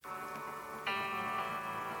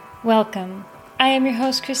Welcome. I am your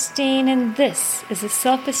host, Christine, and this is the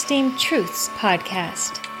Self-Esteem Truths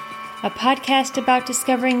Podcast, a podcast about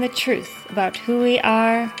discovering the truth about who we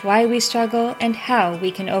are, why we struggle, and how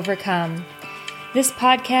we can overcome. This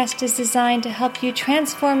podcast is designed to help you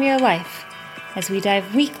transform your life as we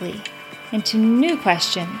dive weekly into new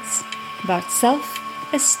questions about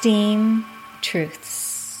self-esteem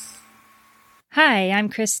truths. Hi, I'm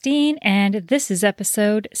Christine, and this is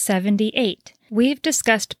episode 78. We've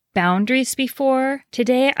discussed boundaries before.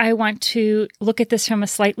 Today, I want to look at this from a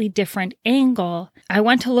slightly different angle. I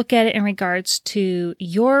want to look at it in regards to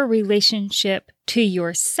your relationship to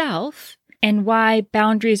yourself and why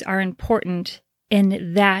boundaries are important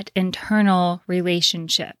in that internal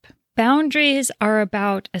relationship. Boundaries are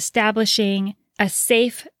about establishing a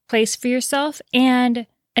safe place for yourself and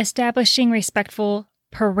establishing respectful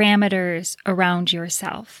parameters around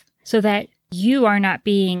yourself so that you are not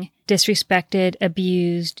being disrespected,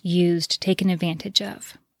 abused, used, taken advantage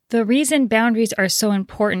of. The reason boundaries are so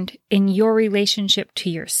important in your relationship to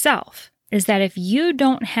yourself is that if you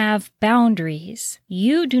don't have boundaries,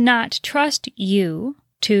 you do not trust you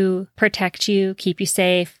to protect you, keep you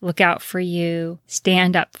safe, look out for you,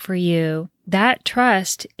 stand up for you. That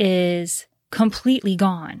trust is completely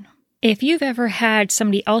gone. If you've ever had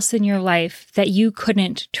somebody else in your life that you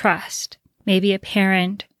couldn't trust, maybe a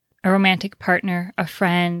parent, a romantic partner, a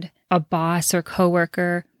friend, a boss or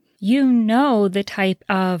coworker, you know the type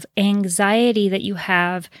of anxiety that you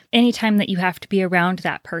have anytime that you have to be around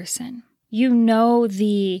that person. You know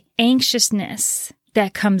the anxiousness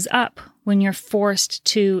that comes up when you're forced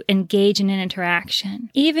to engage in an interaction.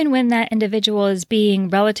 Even when that individual is being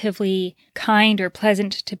relatively kind or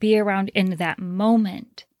pleasant to be around in that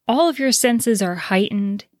moment, all of your senses are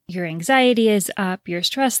heightened, your anxiety is up, your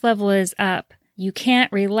stress level is up. You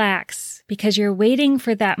can't relax because you're waiting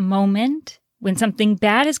for that moment when something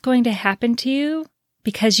bad is going to happen to you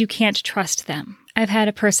because you can't trust them. I've had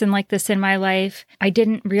a person like this in my life. I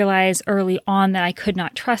didn't realize early on that I could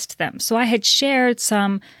not trust them. So I had shared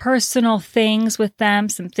some personal things with them,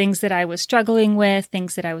 some things that I was struggling with,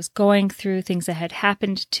 things that I was going through, things that had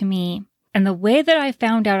happened to me. And the way that I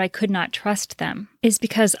found out I could not trust them is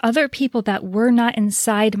because other people that were not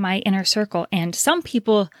inside my inner circle, and some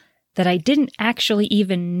people that I didn't actually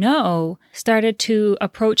even know, started to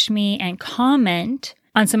approach me and comment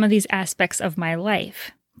on some of these aspects of my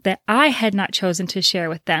life that I had not chosen to share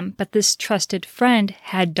with them, but this trusted friend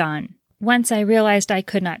had done. Once I realized I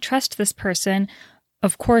could not trust this person,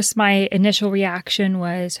 of course, my initial reaction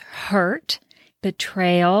was hurt,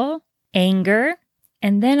 betrayal, anger,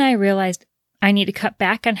 and then I realized I need to cut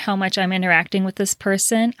back on how much I'm interacting with this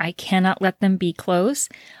person. I cannot let them be close.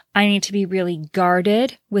 I need to be really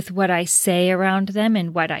guarded with what I say around them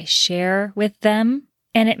and what I share with them.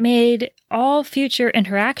 And it made all future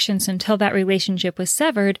interactions until that relationship was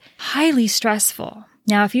severed highly stressful.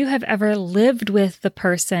 Now, if you have ever lived with the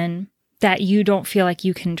person that you don't feel like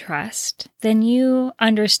you can trust, then you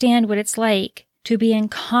understand what it's like to be in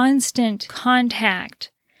constant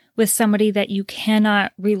contact with somebody that you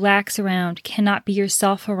cannot relax around, cannot be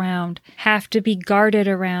yourself around, have to be guarded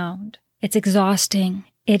around. It's exhausting.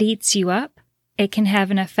 It eats you up. It can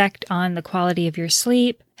have an effect on the quality of your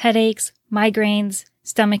sleep, headaches, migraines,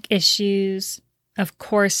 stomach issues, of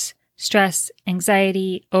course, stress,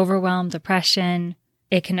 anxiety, overwhelm, depression.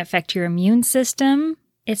 It can affect your immune system.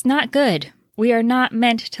 It's not good. We are not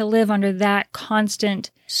meant to live under that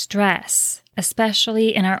constant stress,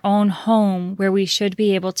 especially in our own home where we should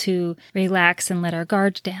be able to relax and let our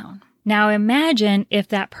guard down. Now imagine if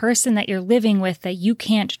that person that you're living with that you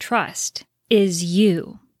can't trust is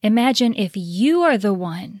you. Imagine if you are the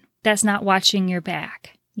one that's not watching your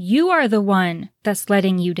back. You are the one that's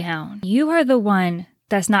letting you down. You are the one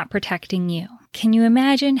that's not protecting you. Can you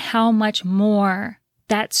imagine how much more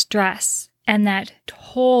that stress and that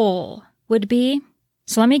toll would be?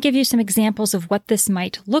 So let me give you some examples of what this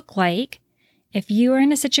might look like if you are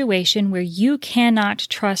in a situation where you cannot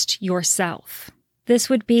trust yourself. This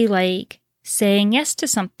would be like saying yes to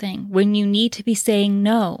something when you need to be saying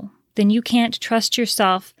no. Then you can't trust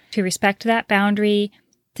yourself to respect that boundary,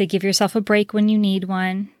 to give yourself a break when you need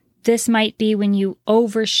one. This might be when you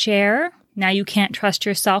overshare. Now you can't trust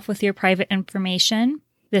yourself with your private information.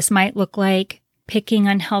 This might look like picking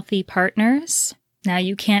unhealthy partners. Now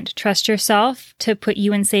you can't trust yourself to put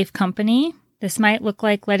you in safe company. This might look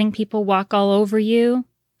like letting people walk all over you.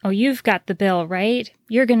 Oh, you've got the bill, right?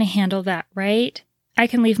 You're going to handle that, right? I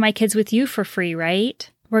can leave my kids with you for free, right?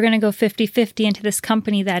 We're going to go 50-50 into this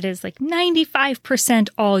company that is like 95%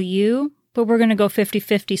 all you, but we're going to go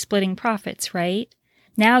 50-50 splitting profits, right?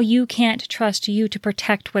 Now you can't trust you to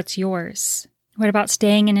protect what's yours. What about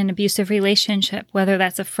staying in an abusive relationship, whether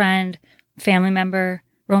that's a friend, family member,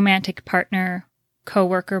 romantic partner,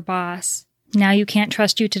 coworker, boss? Now you can't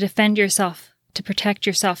trust you to defend yourself, to protect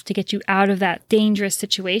yourself, to get you out of that dangerous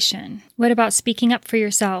situation. What about speaking up for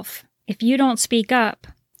yourself? If you don't speak up,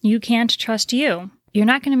 you can't trust you. You're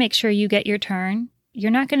not going to make sure you get your turn. You're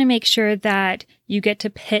not going to make sure that you get to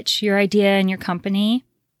pitch your idea in your company.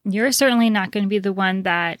 You're certainly not going to be the one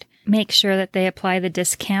that makes sure that they apply the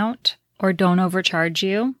discount or don't overcharge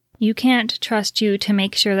you. You can't trust you to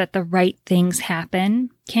make sure that the right things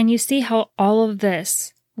happen. Can you see how all of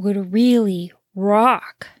this would really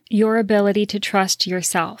rock your ability to trust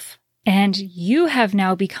yourself? And you have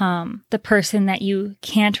now become the person that you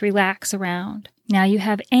can't relax around. Now you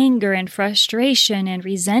have anger and frustration and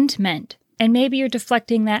resentment. And maybe you're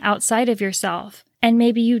deflecting that outside of yourself. And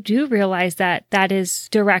maybe you do realize that that is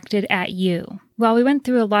directed at you. Well, we went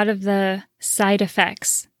through a lot of the side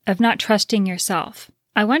effects of not trusting yourself.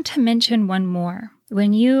 I want to mention one more.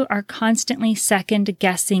 When you are constantly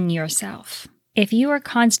second-guessing yourself. If you are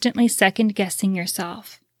constantly second-guessing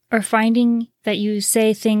yourself, or finding that you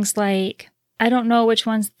say things like, I don't know which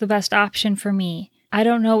one's the best option for me. I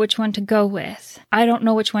don't know which one to go with. I don't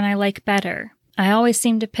know which one I like better. I always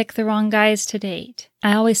seem to pick the wrong guys to date.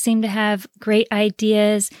 I always seem to have great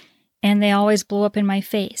ideas and they always blow up in my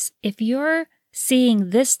face. If you're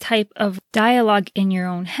seeing this type of dialogue in your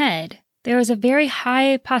own head, there is a very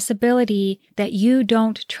high possibility that you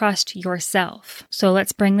don't trust yourself. So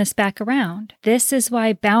let's bring this back around. This is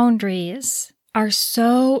why boundaries are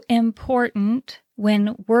so important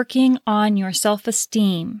when working on your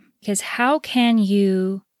self-esteem. Because how can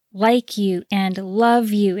you like you and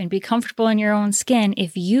love you and be comfortable in your own skin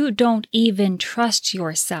if you don't even trust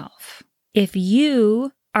yourself? If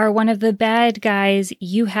you are one of the bad guys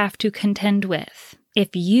you have to contend with.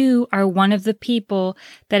 If you are one of the people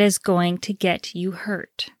that is going to get you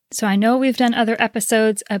hurt. So I know we've done other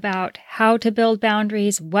episodes about how to build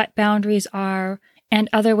boundaries, what boundaries are, and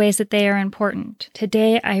other ways that they are important.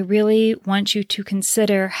 Today, I really want you to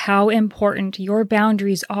consider how important your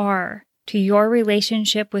boundaries are to your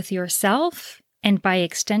relationship with yourself, and by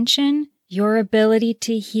extension, your ability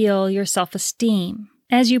to heal your self-esteem.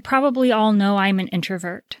 As you probably all know, I'm an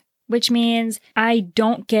introvert, which means I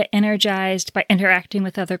don't get energized by interacting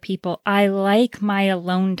with other people. I like my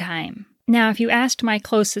alone time. Now, if you asked my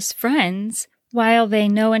closest friends, while they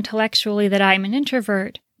know intellectually that I'm an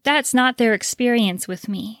introvert, that's not their experience with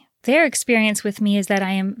me. Their experience with me is that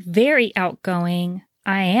I am very outgoing.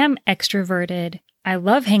 I am extroverted. I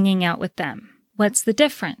love hanging out with them. What's the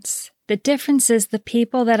difference? The difference is the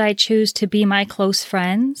people that I choose to be my close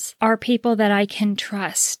friends are people that I can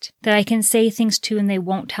trust, that I can say things to and they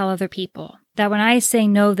won't tell other people. That when I say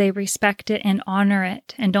no, they respect it and honor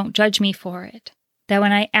it and don't judge me for it. That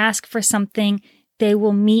when I ask for something, they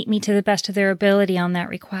will meet me to the best of their ability on that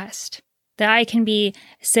request. That I can be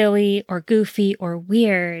silly or goofy or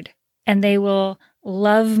weird, and they will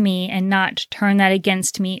love me and not turn that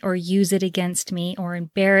against me or use it against me or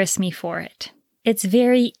embarrass me for it. It's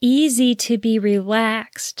very easy to be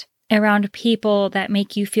relaxed around people that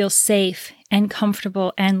make you feel safe and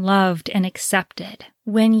comfortable and loved and accepted.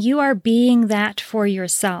 When you are being that for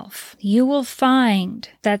yourself, you will find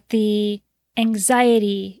that the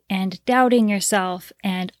anxiety and doubting yourself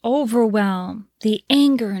and overwhelm, the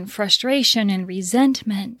anger and frustration and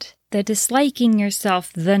resentment, the disliking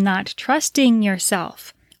yourself, the not trusting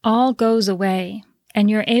yourself, all goes away. And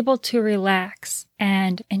you're able to relax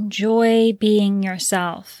and enjoy being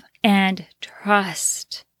yourself and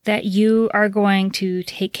trust that you are going to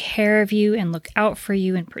take care of you and look out for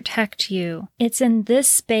you and protect you. It's in this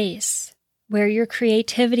space where your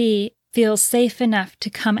creativity feels safe enough to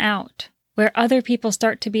come out, where other people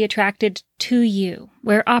start to be attracted to you,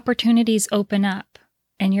 where opportunities open up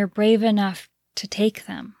and you're brave enough to take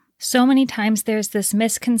them. So many times there's this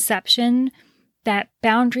misconception that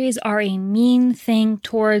boundaries are a mean thing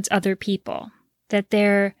towards other people, that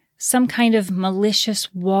they're some kind of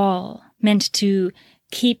malicious wall meant to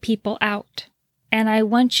keep people out. And I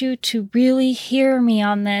want you to really hear me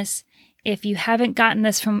on this. If you haven't gotten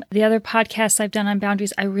this from the other podcasts I've done on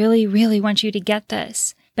boundaries, I really, really want you to get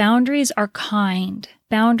this. Boundaries are kind.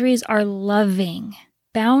 Boundaries are loving.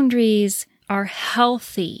 Boundaries are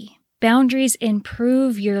healthy. Boundaries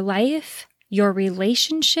improve your life, your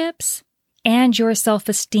relationships, and your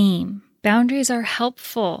self-esteem. Boundaries are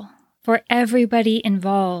helpful for everybody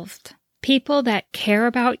involved. People that care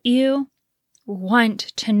about you want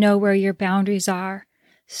to know where your boundaries are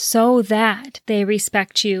so that they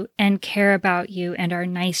respect you and care about you and are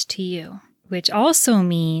nice to you. Which also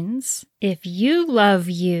means if you love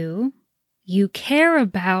you, you care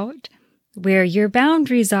about, where your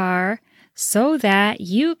boundaries are so that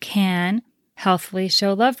you can healthily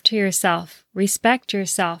show love to yourself, respect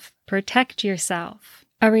yourself, protect yourself.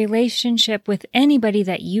 A relationship with anybody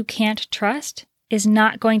that you can't trust is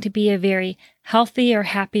not going to be a very healthy or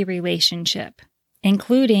happy relationship,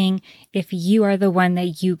 including if you are the one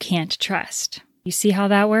that you can't trust. You see how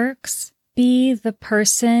that works? Be the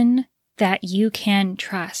person that you can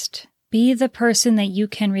trust. Be the person that you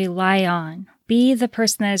can rely on. Be the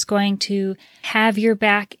person that is going to have your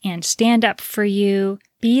back and stand up for you.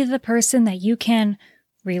 Be the person that you can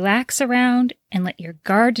relax around and let your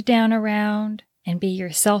guard down around and be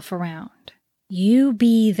yourself around. You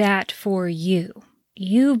be that for you.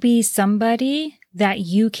 You be somebody that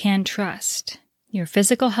you can trust. Your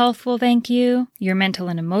physical health will thank you. Your mental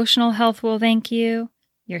and emotional health will thank you.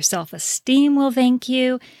 Your self-esteem will thank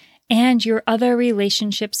you. And your other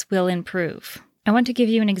relationships will improve. I want to give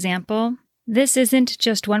you an example. This isn't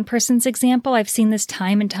just one person's example. I've seen this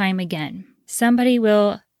time and time again. Somebody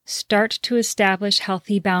will start to establish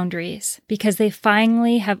healthy boundaries because they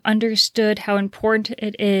finally have understood how important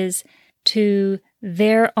it is to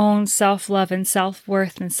their own self-love and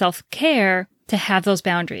self-worth and self-care to have those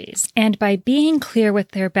boundaries. And by being clear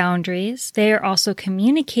with their boundaries, they are also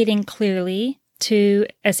communicating clearly to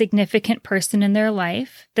a significant person in their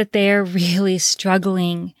life that they are really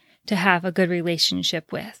struggling to have a good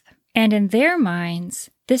relationship with. And in their minds,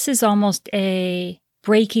 this is almost a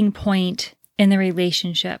breaking point in the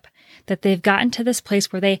relationship, that they've gotten to this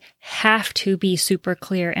place where they have to be super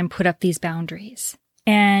clear and put up these boundaries.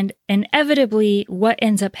 And inevitably, what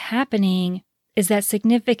ends up happening is that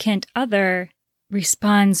significant other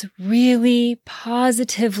responds really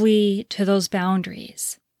positively to those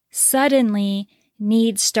boundaries. Suddenly,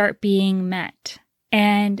 needs start being met.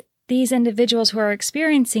 And these individuals who are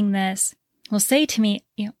experiencing this will say to me,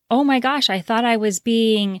 oh my gosh, I thought I was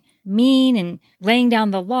being mean and laying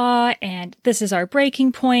down the law, and this is our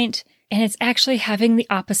breaking point. And it's actually having the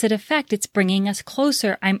opposite effect. It's bringing us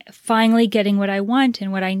closer. I'm finally getting what I want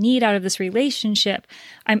and what I need out of this relationship.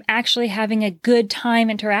 I'm actually having a good time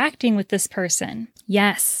interacting with this person.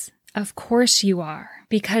 Yes, of course you are,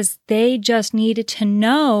 because they just needed to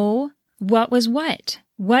know what was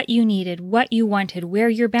what you needed, what you wanted, where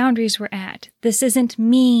your boundaries were at. This isn't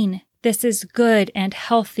mean. This is good and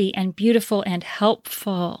healthy and beautiful and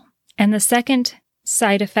helpful. And the second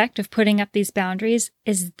side effect of putting up these boundaries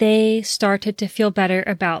is they started to feel better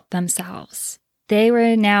about themselves. They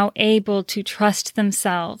were now able to trust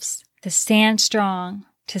themselves, to stand strong,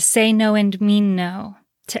 to say no and mean no,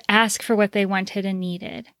 to ask for what they wanted and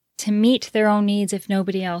needed, to meet their own needs if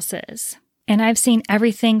nobody else is. And I've seen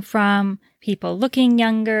everything from people looking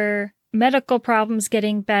younger, medical problems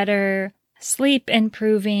getting better, sleep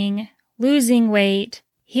improving, losing weight,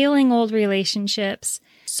 healing old relationships,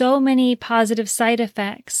 so many positive side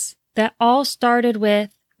effects that all started with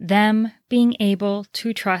them being able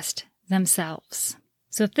to trust themselves.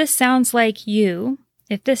 So if this sounds like you,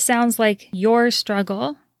 if this sounds like your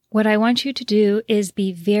struggle, what I want you to do is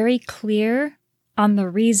be very clear on the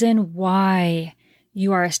reason why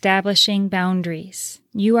you are establishing boundaries.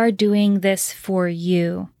 You are doing this for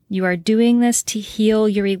you. You are doing this to heal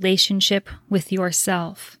your relationship with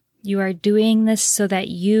yourself. You are doing this so that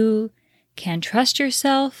you can trust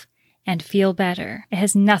yourself and feel better. It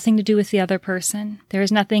has nothing to do with the other person. There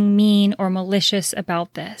is nothing mean or malicious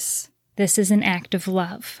about this. This is an act of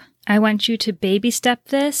love. I want you to baby step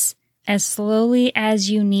this as slowly as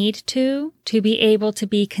you need to be able to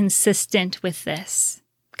be consistent with this.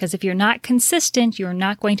 Because if you're not consistent, you're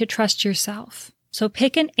not going to trust yourself. So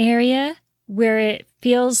pick an area where it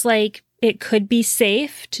feels like it could be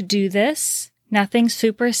safe to do this, nothing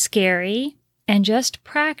super scary, and just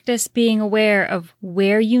practice being aware of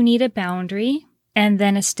where you need a boundary and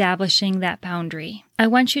then establishing that boundary. I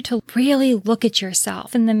want you to really look at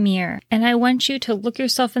yourself in the mirror, and I want you to look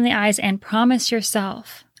yourself in the eyes and promise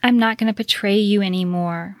yourself, I'm not going to betray you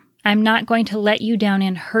anymore. I'm not going to let you down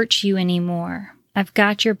and hurt you anymore. I've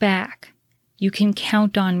got your back. You can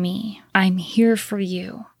count on me. I'm here for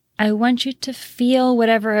you. I want you to feel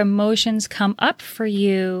whatever emotions come up for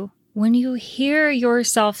you when you hear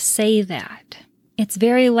yourself say that. It's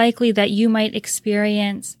very likely that you might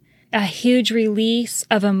experience a huge release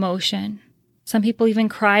of emotion. Some people even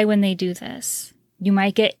cry when they do this. You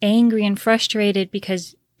might get angry and frustrated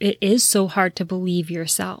because it is so hard to believe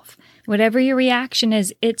yourself. Whatever your reaction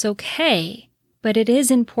is, it's okay, but it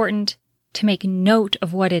is important to make note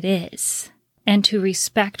of what it is and to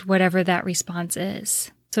respect whatever that response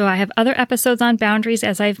is. So I have other episodes on boundaries,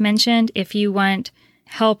 as I've mentioned, if you want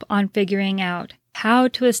help on figuring out how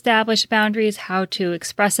to establish boundaries, how to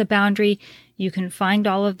express a boundary. You can find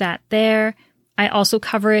all of that there. I also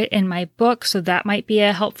cover it in my book, so that might be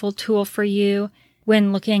a helpful tool for you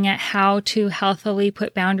when looking at how to healthily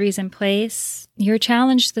put boundaries in place. Your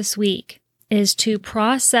challenge this week is to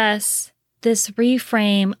process this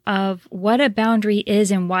reframe of what a boundary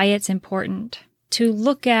is and why it's important. To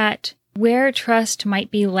look at where trust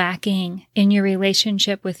might be lacking in your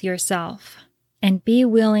relationship with yourself and be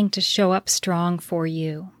willing to show up strong for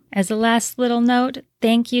you. As a last little note,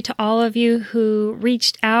 thank you to all of you who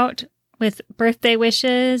reached out with birthday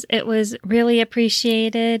wishes. It was really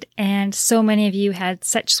appreciated, and so many of you had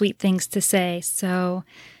such sweet things to say, so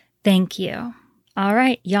thank you. All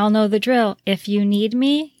right, y'all know the drill. If you need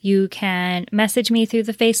me, you can message me through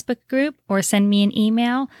the Facebook group or send me an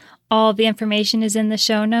email. All the information is in the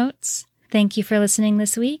show notes. Thank you for listening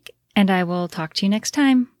this week, and I will talk to you next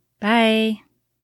time. Bye.